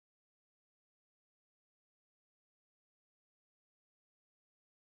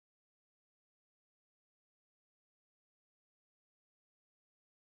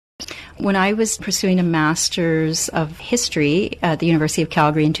When I was pursuing a Master's of History at the University of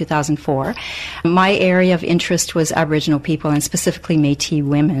Calgary in 2004, my area of interest was Aboriginal people and specifically Métis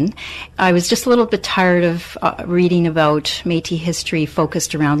women. I was just a little bit tired of reading about Métis history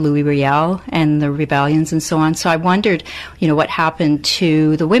focused around Louis Riel and the rebellions and so on. So I wondered, what happened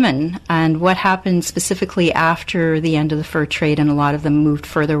to the women and what happened specifically after the end of the fur trade, and a lot of them moved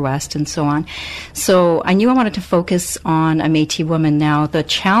further west and so on. So I knew I wanted to focus on a Métis woman. Now, the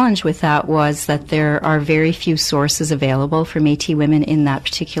challenge with that was that there are very few sources available for Métis women in that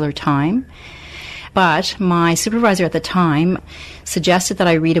particular time. But my supervisor at the time suggested that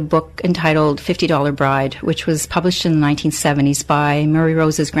I read a book entitled $50 Bride, which was published in the 1970s by Marie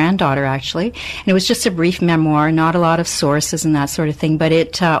Rose's granddaughter, actually. And it was just a brief memoir, not a lot of sources and that sort of thing, but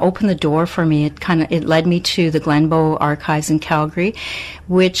it opened the door for me. It led me to the Glenbow Archives in Calgary,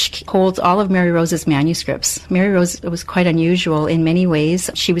 which holds all of Marie Rose's manuscripts. Marie Rose was quite unusual in many ways.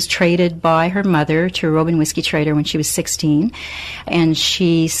 She was traded by her mother to a Robin whiskey trader when she was 16, and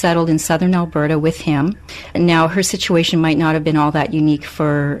she settled in southern Alberta with him. Now, her situation might not have been all that unique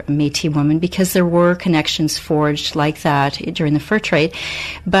for a Métis woman because there were connections forged like that during the fur trade.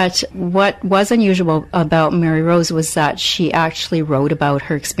 But what was unusual about Marie Rose was that she actually wrote about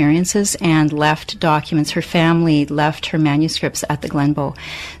her experiences and left documents. Her family left her manuscripts at the Glenbow.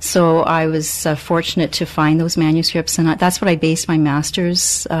 So I was fortunate to find those manuscripts, and that's what I based my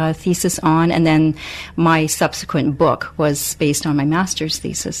master's thesis on, and then my subsequent book was based on my master's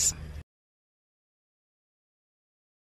thesis.